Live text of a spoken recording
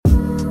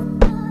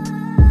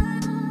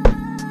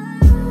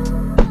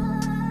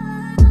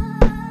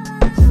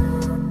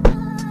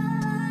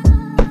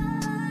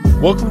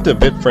Welcome to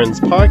VitFriends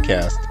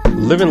Podcast,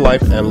 Living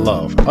Life and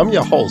Love. I'm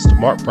your host,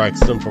 Mark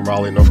Braxton from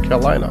Raleigh, North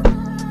Carolina.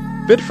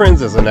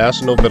 VitFriends is a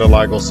national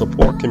vitiligo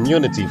support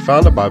community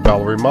founded by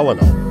Valerie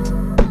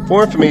Molyneux.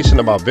 For information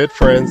about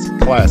VitFriends,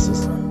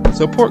 classes,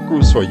 support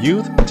groups for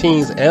youth,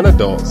 teens, and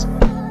adults,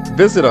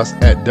 visit us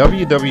at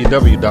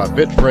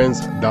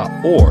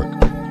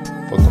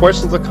www.vitfriends.org. For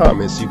questions or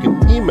comments, you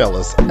can email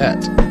us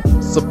at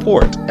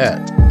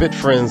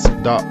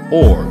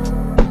support@vitfriends.org.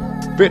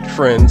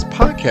 VitFriends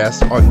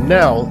podcasts are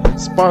now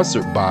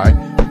sponsored by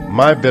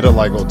my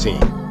vitiligo team.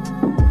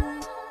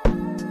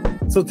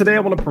 So today I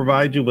want to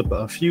provide you with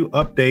a few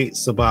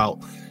updates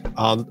about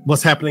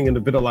what's happening in the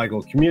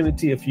vitiligo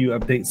community, a few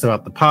updates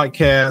about the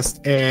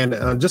podcast, and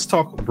just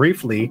talk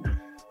briefly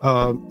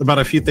about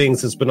a few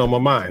things that's been on my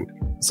mind.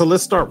 So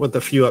let's start with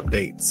a few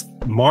updates.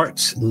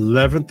 March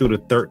 11th through the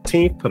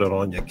 13th, put it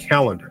on your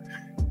calendar.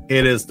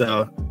 It is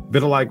the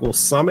Vitiligo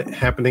Summit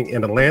happening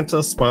in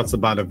Atlanta,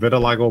 sponsored by the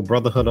Vitiligo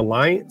Brotherhood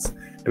Alliance.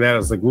 And that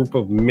is a group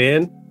of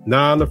men,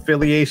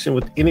 non-affiliation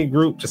with any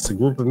group, just a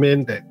group of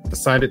men that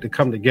decided to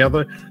come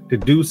together to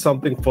do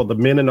something for the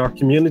men in our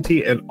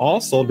community and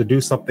also to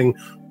do something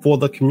for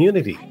the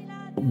community.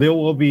 There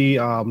will be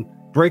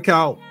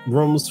breakout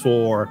rooms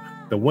for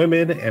the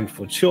women and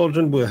for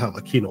children. We'll have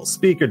a keynote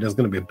speaker. There's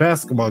going to be a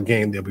basketball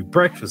game. There'll be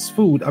breakfast,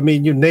 food. I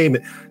mean, you name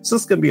it. So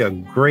it's going to be a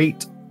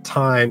great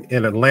time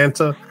in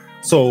Atlanta.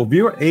 So if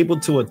you're able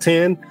to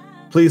attend,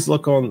 please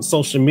look on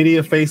social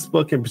media,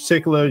 Facebook in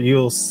particular.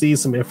 You'll see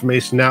some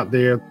information out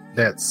there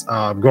that's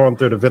going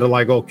through the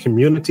vitiligo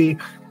community.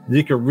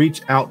 You can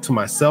reach out to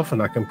myself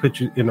and I can put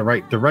you in the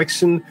right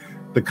direction.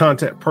 The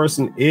contact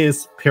person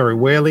is Perry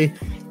Whaley.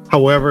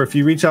 However, if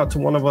you reach out to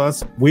one of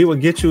us, we will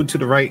get you to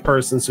the right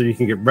person so you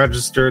can get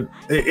registered.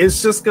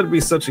 It's just going to be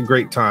such a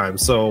great time.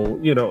 So,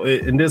 you know,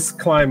 in this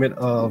climate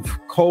of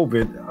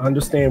COVID, I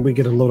understand we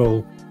get a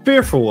little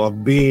fearful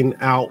of being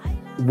out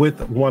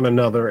with one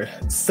another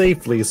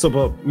safely. So,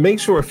 but make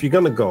sure if you're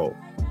going to go,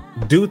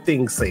 do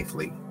things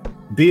safely.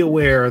 Be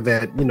aware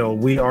that, you know,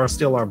 we are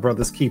still our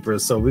brother's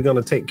keepers. So we're going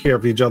to take care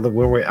of each other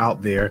when we're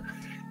out there.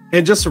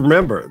 And just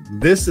remember,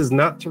 this is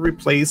not to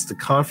replace the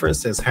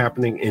conference that's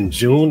happening in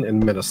June in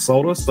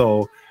Minnesota.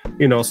 So,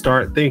 you know,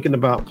 start thinking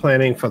about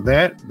planning for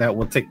that. That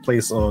will take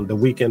place on the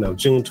weekend of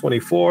June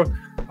 24,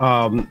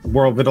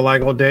 World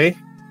Vitiligo Day.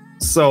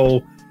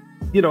 So,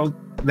 you know,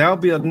 that'll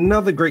be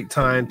another great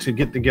time to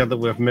get together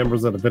with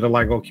members of the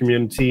vitiligo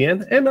community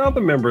and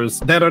other members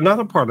that are not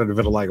a part of the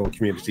vitiligo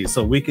community.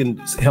 So we can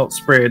help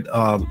spread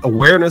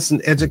awareness and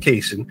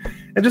education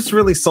and just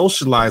really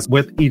socialize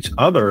with each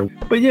other.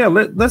 But yeah,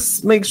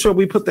 let's make sure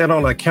we put that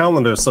on our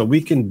calendar so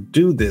we can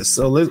do this.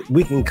 So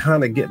we can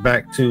kind of get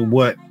back to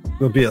what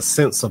will be a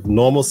sense of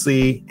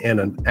normalcy in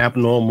an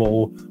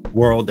abnormal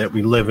world that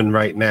we live in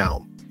right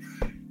now.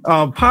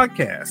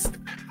 Podcast.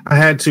 I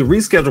had to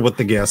reschedule with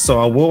the guest, so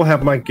I will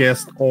have my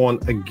guest on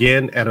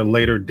again at a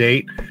later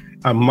date.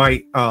 I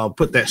might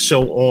put that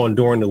show on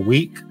during the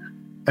week,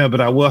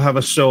 but I will have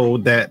a show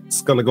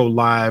that's going to go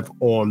live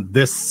on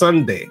this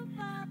Sunday.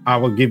 I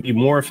will give you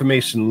more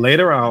information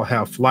later. I'll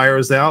have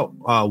flyers out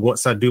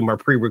once I do my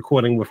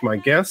pre-recording with my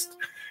guest.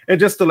 And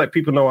just to let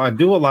people know, I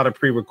do a lot of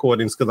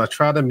pre-recordings because I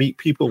try to meet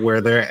people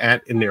where they're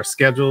at in their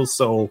schedules.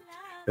 So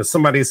if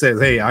somebody says,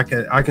 hey, I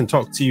can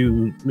talk to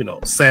you, you know,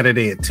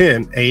 Saturday at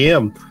 10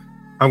 a.m.,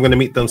 I'm going to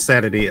meet them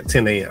Saturday at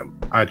 10 a.m.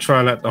 I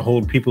try not to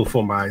hold people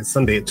for my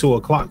Sunday at 2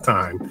 o'clock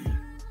time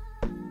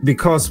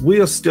because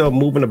we are still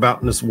moving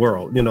about in this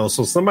world, you know,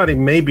 so somebody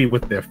may be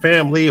with their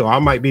family or I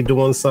might be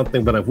doing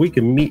something, but if we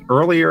can meet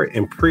earlier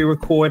and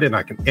pre-record it,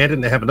 I can edit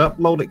and have it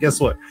uploaded, guess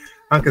what?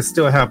 I can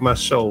still have my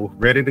show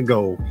ready to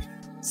go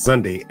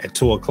Sunday at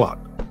 2 o'clock.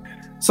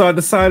 So I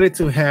decided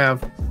to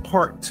have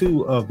part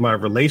 2 of my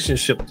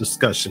relationship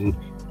discussion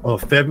on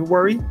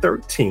February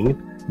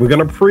 13th. We're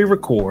going to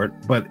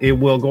pre-record, but it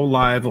will go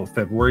live on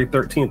February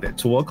 13th at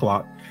 2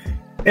 o'clock.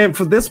 And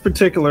for this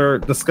particular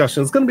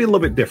discussion, it's going to be a little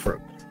bit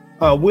different.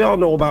 We all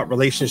know about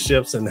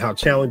relationships and how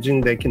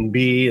challenging they can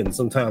be. And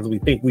sometimes we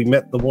think we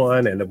met the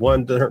one and the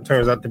one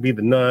turns out to be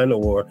the none,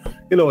 or,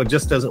 you know, it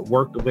just doesn't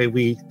work the way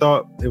we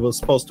thought it was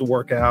supposed to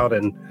work out.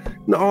 And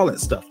you know, all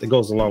that stuff that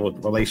goes along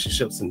with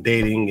relationships and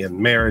dating and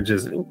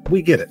marriages.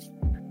 We get it.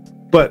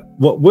 But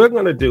what we're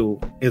going to do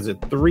is a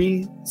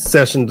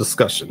 3-session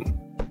discussion.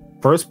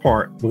 First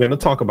part, we're going to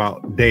talk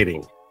about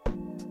dating.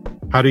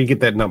 How do you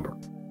get that number?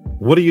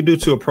 What do you do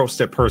to approach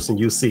that person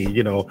you see?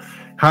 You know,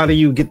 how do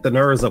you get the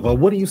nerves of, or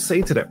what do you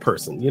say to that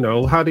person? You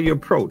know, how do you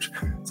approach?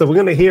 So we're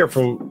going to hear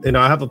from, you know,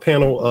 I have a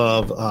panel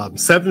of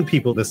 7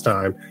 people this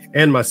time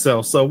and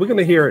myself. So we're going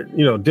to hear,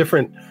 you know,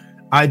 different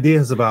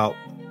ideas about,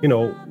 you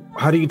know,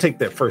 how do you take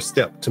that first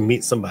step to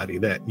meet somebody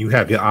that you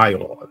have your eye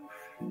on?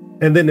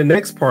 And then the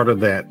next part of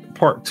that,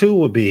 part 2,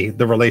 will be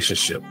the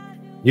relationship.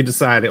 You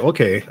decided,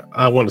 okay,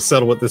 I want to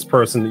settle with this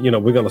person. You know,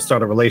 we're going to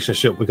start a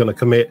relationship. We're going to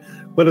commit.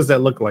 What does that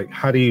look like?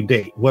 How do you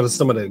date? What are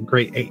some of the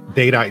great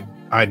date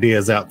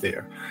ideas out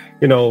there?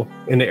 in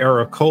the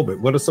era of COVID?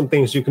 What are some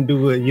things you can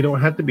do where you don't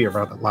have to be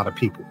around a lot of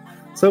people?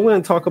 So we're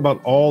going to talk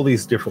about all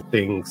these different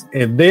things.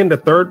 And then the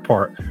third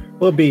part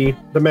will be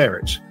the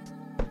marriage.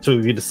 So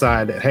you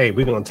decide that, hey,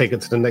 we're going to take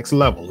it to the next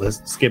level.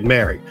 Let's get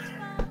married.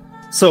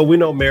 So we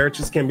know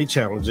marriages can be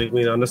challenging.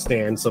 We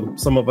understand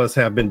some of us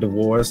have been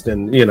divorced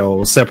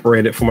and,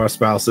 separated from our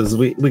spouses.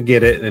 We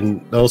get it.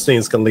 And those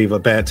things can leave a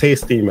bad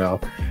taste in your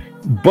mouth.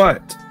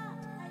 But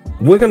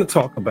we're going to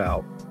talk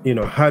about,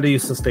 how do you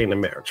sustain a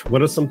marriage?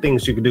 What are some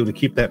things you can do to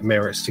keep that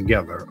marriage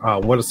together?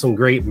 What are some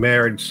great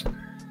marriage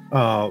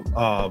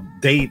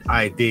date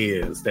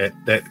ideas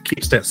that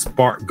keeps that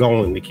spark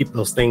going to keep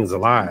those things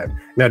alive?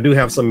 And I do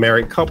have some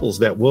married couples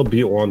that will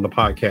be on the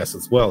podcast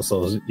as well.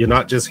 So you're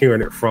not just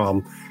hearing it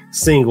from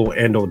single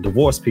and or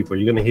divorced people.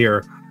 You're going to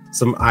hear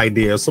some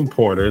ideas, some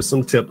pointers,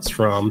 some tips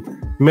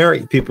from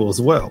married people as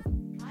well.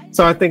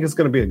 So I think it's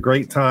going to be a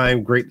great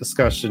time, great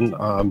discussion.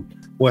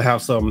 We'll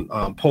have some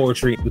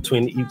poetry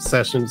between each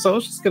session. So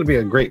it's just going to be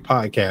a great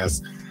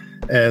podcast.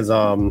 As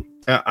I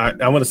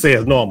want to say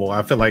as normal,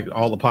 I feel like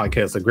all the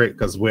podcasts are great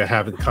because we're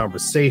having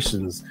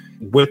conversations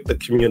with the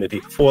community,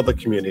 for the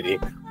community,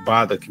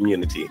 by the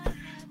community.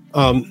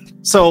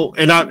 So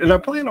I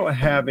plan on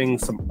having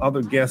some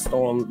other guests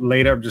on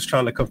later. I'm just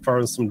trying to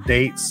confirm some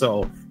dates.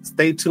 So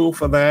stay tuned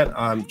for that.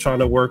 I'm trying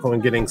to work on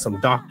getting some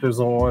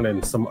doctors on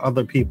and some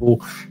other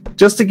people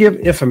just to give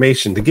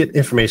information, to get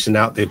information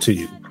out there to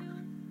you.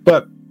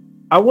 But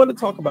I want to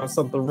talk about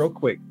something real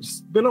quick.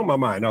 It's been on my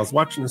mind. I was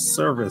watching a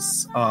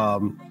service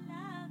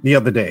the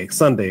other day,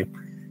 Sunday,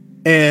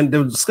 and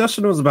the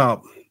discussion was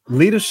about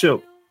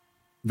leadership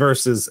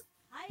versus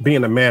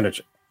being a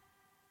manager.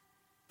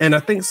 And I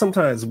think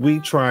sometimes we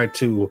try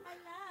to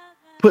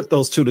put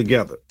those two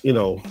together.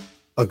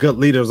 A good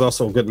leader is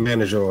also a good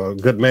manager, or a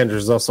good manager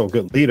is also a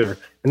good leader.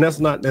 And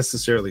that's not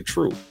necessarily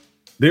true.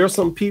 There are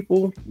some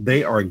people,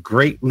 they are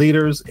great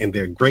leaders and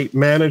they're great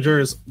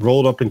managers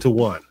rolled up into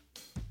one.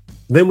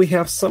 Then we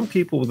have some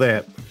people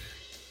that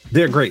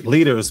they're great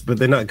leaders, but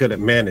they're not good at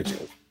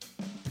managing.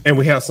 And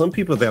we have some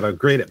people that are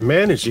great at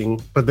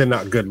managing, but they're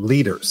not good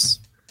leaders.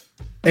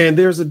 And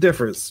there's a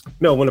difference.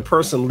 When a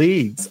person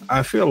leads,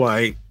 I feel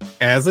like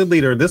as a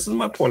leader, this is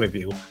my point of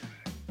view.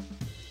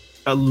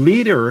 A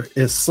leader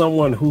is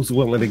someone who's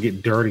willing to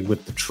get dirty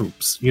with the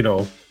troops.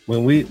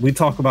 When we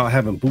talk about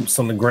having boots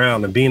on the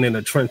ground and being in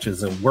the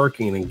trenches and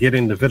working and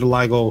getting the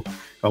vitiligo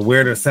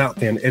awareness out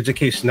there and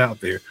education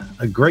out there,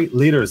 a great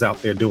leader is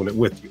out there doing it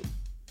with you.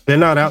 They're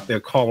not out there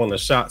calling the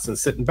shots and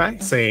sitting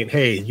back saying,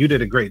 hey, you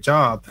did a great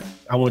job.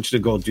 I want you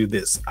to go do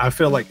this. I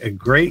feel like a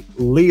great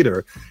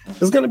leader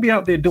is going to be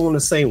out there doing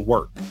the same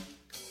work.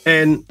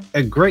 And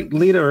a great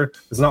leader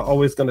is not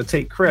always going to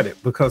take credit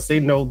because they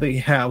know they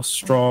have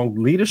strong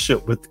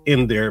leadership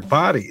within their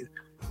body.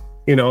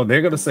 They're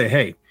going to say,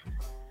 hey,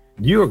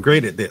 you are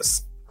great at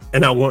this,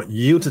 and I want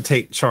you to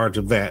take charge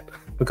of that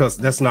because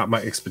that's not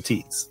my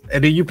expertise.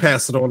 And then you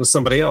pass it on to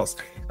somebody else.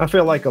 I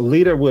feel like a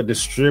leader would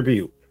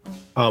distribute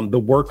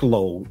the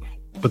workload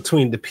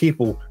between the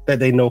people that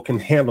they know can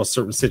handle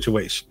certain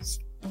situations.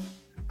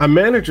 A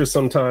manager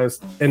sometimes,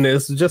 and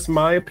this is just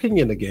my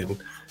opinion again,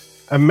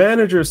 a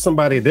manager is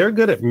somebody, they're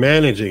good at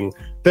managing,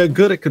 they're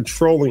good at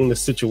controlling the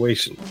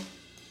situation,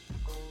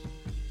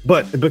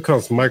 but it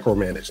becomes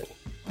micromanaging.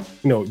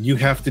 You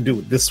have to do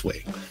it this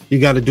way. You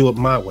got to do it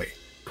my way.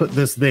 Put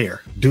this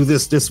there. Do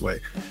this way.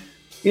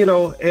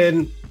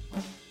 And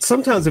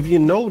sometimes if you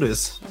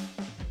notice,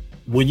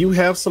 when you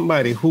have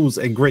somebody who's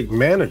a great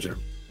manager,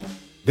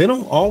 they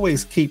don't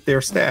always keep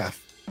their staff.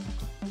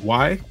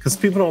 Why? Because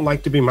people don't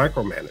like to be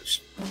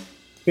micromanaged.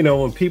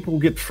 When people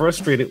get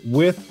frustrated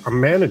with a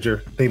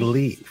manager, they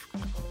leave.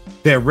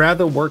 They'd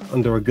rather work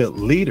under a good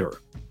leader.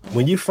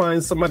 When you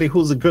find somebody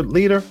who's a good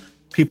leader,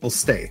 people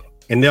stay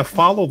and they'll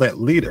follow that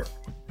leader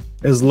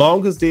as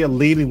long as they are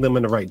leading them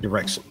in the right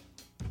direction.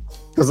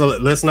 Because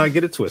let's not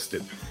get it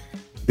twisted.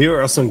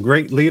 There are some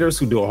great leaders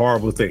who do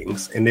horrible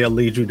things and they'll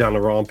lead you down the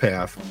wrong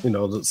path.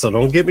 So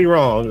don't get me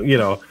wrong.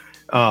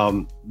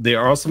 There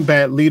are some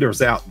bad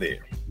leaders out there.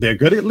 They're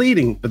good at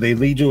leading, but they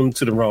lead you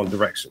into the wrong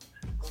direction.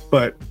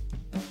 But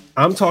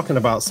I'm talking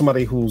about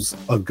somebody who's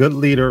a good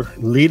leader,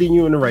 leading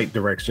you in the right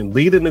direction,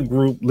 leading a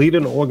group,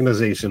 leading an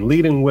organization,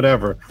 leading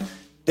whatever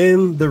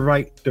in the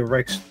right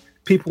direction.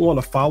 People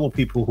want to follow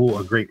people who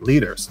are great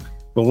leaders.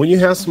 But when you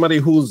have somebody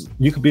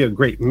you could be a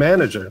great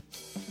manager,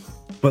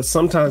 but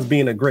sometimes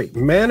being a great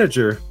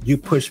manager, you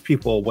push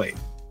people away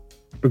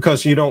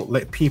because you don't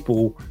let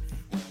people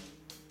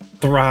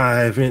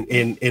thrive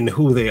in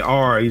who they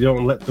are. You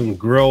don't let them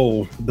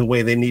grow the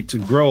way they need to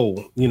grow.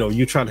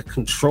 You try to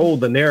control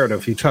the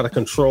narrative. You try to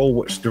control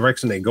which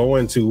direction they go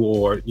into,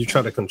 or you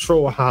try to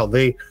control how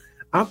they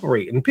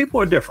operate. And people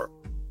are different.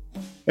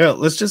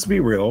 Let's just be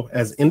real.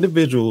 As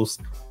individuals,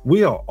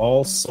 we are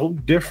all so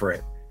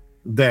different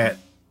that,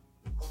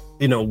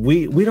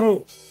 we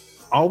don't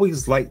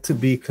always like to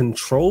be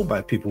controlled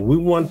by people. We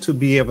want to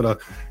be able to,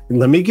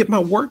 let me get my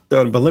work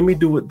done, but let me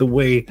do it the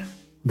way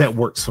that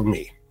works for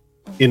me.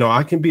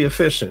 I can be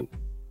efficient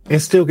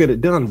and still get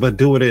it done, but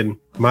do it in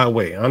my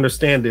way. I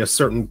understand there's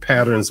certain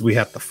patterns we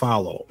have to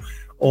follow,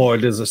 or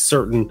there's a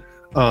certain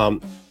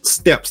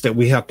steps that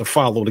we have to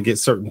follow to get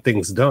certain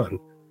things done.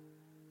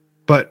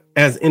 But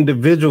as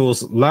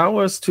individuals, allow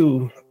us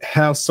to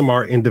have some of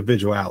our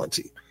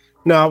individuality.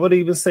 Now, I would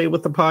even say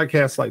with a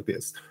podcast like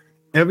this,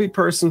 every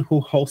person who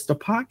hosts a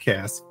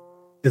podcast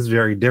is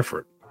very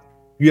different.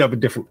 You have a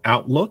different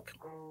outlook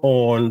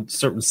on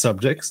certain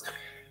subjects,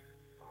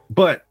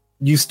 but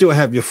you still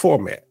have your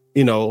format.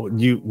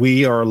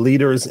 We are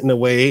leaders in a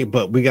way,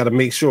 but we got to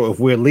make sure if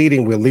we're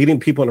leading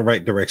people in the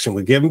right direction.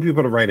 We're giving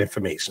people the right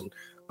information,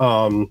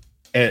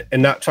 and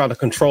not try to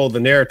control the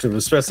narrative,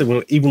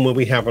 especially even when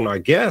we have on our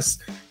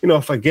guests.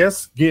 If a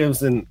guest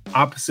gives an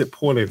opposite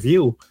point of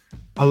view,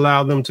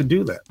 allow them to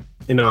do that.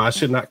 I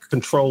should not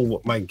control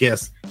what my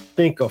guests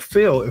think or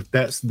feel if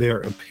that's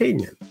their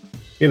opinion.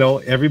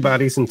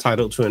 Everybody's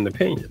entitled to an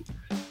opinion.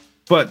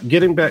 But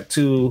getting back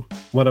to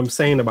what I'm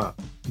saying about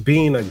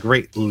being a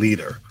great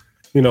leader,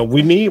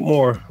 we need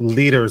more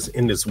leaders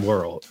in this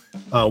world.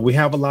 We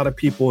have a lot of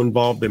people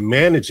involved in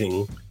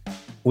managing,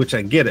 which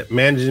I get it,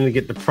 managing to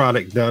get the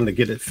product done, to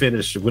get it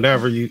finished,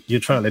 whatever you're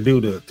trying to do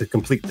to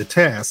complete the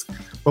task.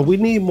 But we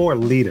need more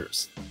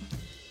leaders.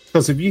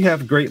 Because if you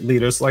have great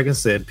leaders, like I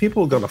said,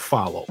 people are going to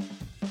follow.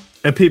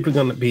 And people are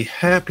going to be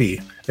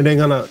happy. And they're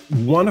going to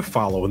want to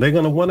follow. And they're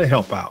going to want to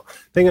help out.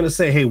 They're going to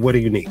say, hey, what do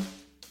you need?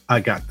 I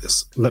got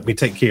this. Let me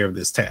take care of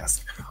this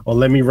task. Or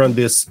let me run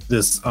this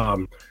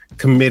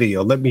committee.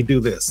 Or let me do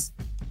this.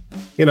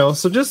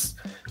 So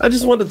I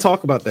just wanted to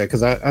talk about that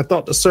because I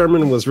thought the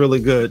sermon was really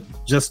good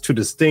just to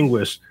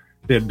distinguish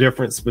the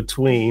difference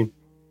between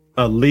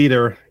a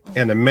leader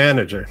and a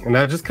manager. And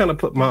I just kind of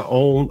put my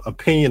own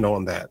opinion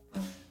on that.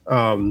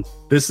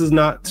 This is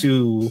not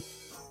to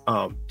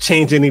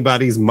change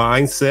anybody's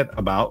mindset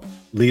about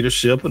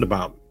leadership and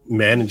about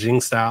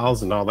managing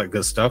styles and all that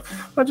good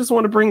stuff. I just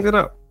want to bring it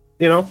up,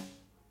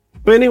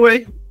 But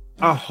anyway,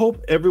 I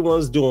hope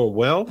everyone's doing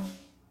well.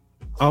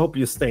 I hope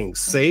you're staying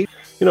safe.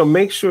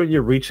 Make sure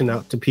you're reaching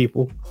out to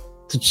people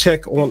to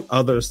check on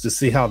others to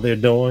see how they're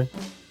doing.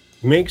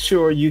 Make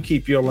sure you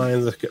keep your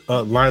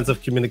lines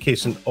of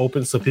communication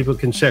open so people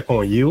can check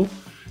on you.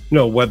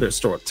 Whether it's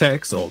through a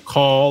text or a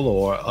call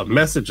or a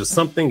message or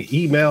something,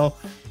 email.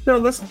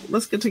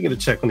 Let's continue to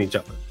check on each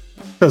other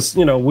because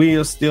we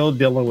are still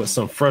dealing with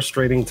some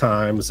frustrating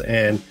times,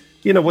 and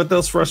with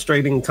those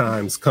frustrating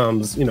times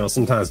comes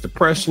sometimes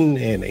depression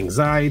and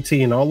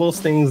anxiety and all those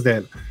things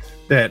that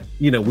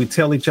we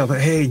tell each other,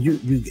 hey,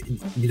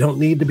 you don't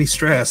need to be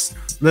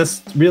stressed.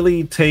 Let's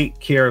really take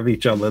care of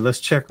each other.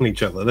 Let's check on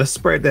each other. Let's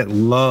spread that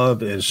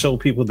love and show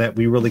people that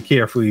we really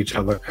care for each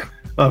other.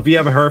 If you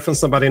haven't heard from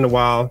somebody in a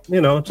while,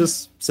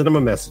 just send them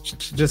a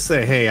message. Just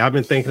say, hey, I've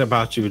been thinking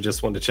about you.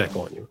 Just wanted to check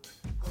on you.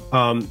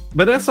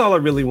 But that's all I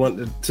really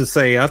wanted to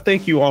say. I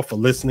thank you all for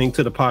listening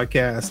to the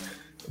podcast.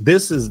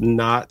 This is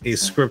not a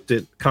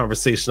scripted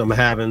conversation I'm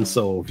having.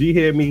 So if you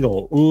hear me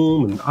go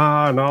and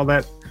ah and all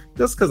that,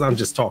 that's because I'm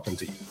just talking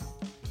to you.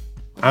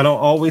 I don't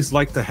always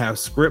like to have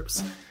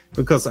scripts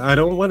because I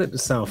don't want it to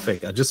sound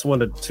fake. I just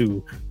wanted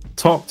to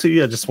talk to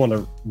you. I just want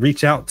to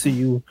reach out to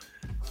you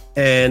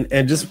and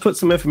just put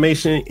some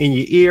information in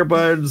your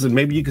earbuds, and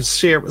maybe you can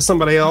share it with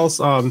somebody else.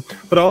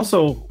 But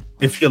also,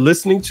 if you're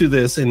listening to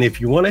this and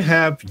if you want to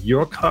have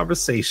your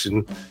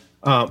conversation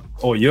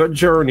or your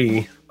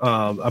journey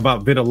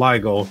about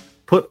vitiligo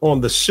put on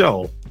the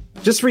show,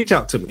 just reach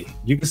out to me.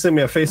 You can send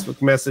me a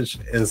Facebook message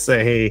and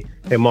say,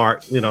 hey,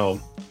 Mark,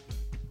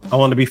 I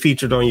want to be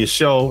featured on your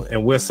show,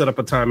 and we'll set up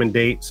a time and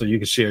date so you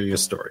can share your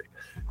story.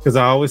 Because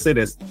I always say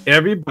this,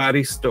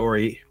 everybody's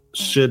story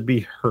should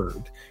be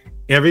heard.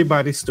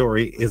 Everybody's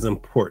story is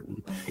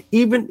important.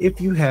 Even if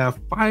you have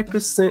 5%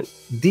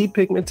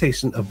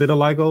 depigmentation of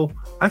vitiligo,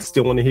 I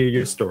still want to hear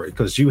your story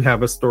because you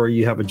have a story,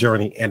 you have a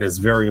journey, and it's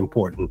very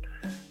important.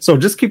 So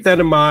just keep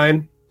that in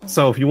mind.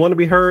 So if you want to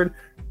be heard,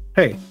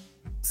 hey,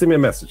 send me a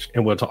message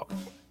and we'll talk.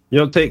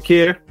 Take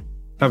care.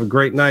 Have a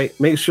great night.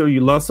 Make sure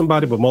you love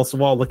somebody, but most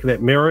of all, look in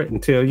that mirror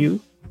and tell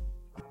you,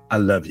 I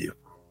love you.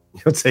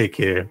 Take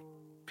care.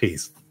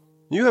 Peace.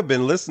 You have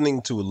been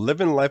listening to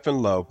Living Life in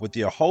Love with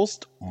your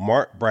host,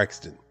 Mark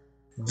Braxton.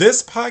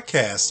 This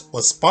podcast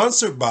was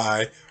sponsored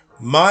by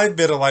My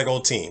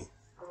Vitiligo Team.